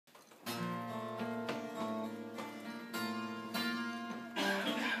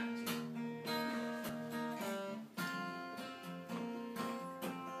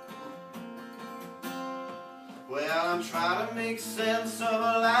I'm trying to make sense of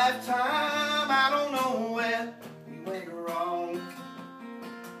a lifetime. I don't know where we went wrong.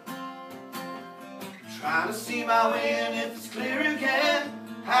 Trying to see my way and if it's clear again.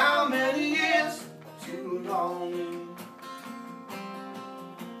 How many years? Too long.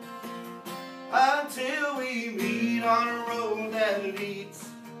 Until we meet on a road that leads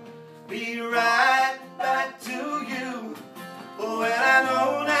me right back to you. When I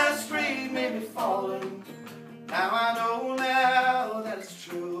know that street may be falling, now I know now that it's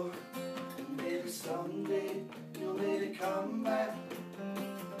true. And maybe someday you'll maybe come back.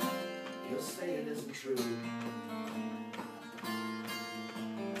 You'll say it isn't true.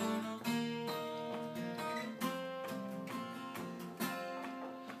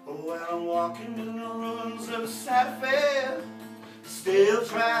 When I'm walking in the ruins of a sad affair, still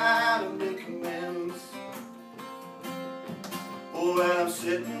trying to make amends. When I'm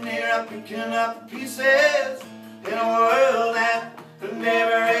sitting here, I'm picking up the pieces in a world that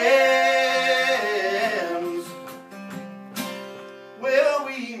never ends. Well,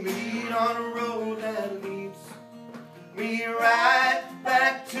 we meet on a road that leads me right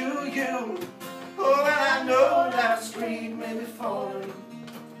back to you. Oh, and I know that street may be falling.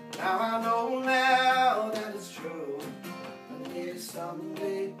 Now I know now that it's true. And maybe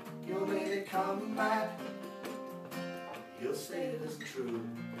someday you'll maybe come back. You'll say it isn't true.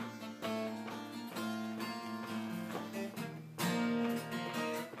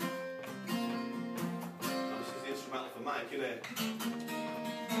 This is the instrumental for Mike, isn't it?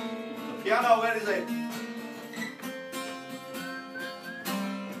 The piano, where is it?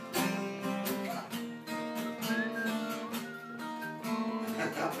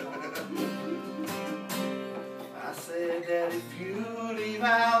 I said that if you leave,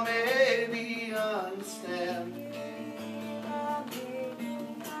 I'll maybe understand.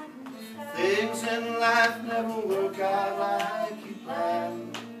 Things in life never work out like you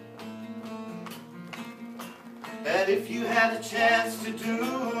planned. That if you had a chance to do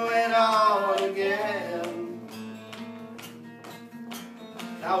it all again,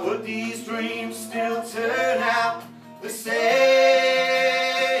 now would these dreams still turn out the same?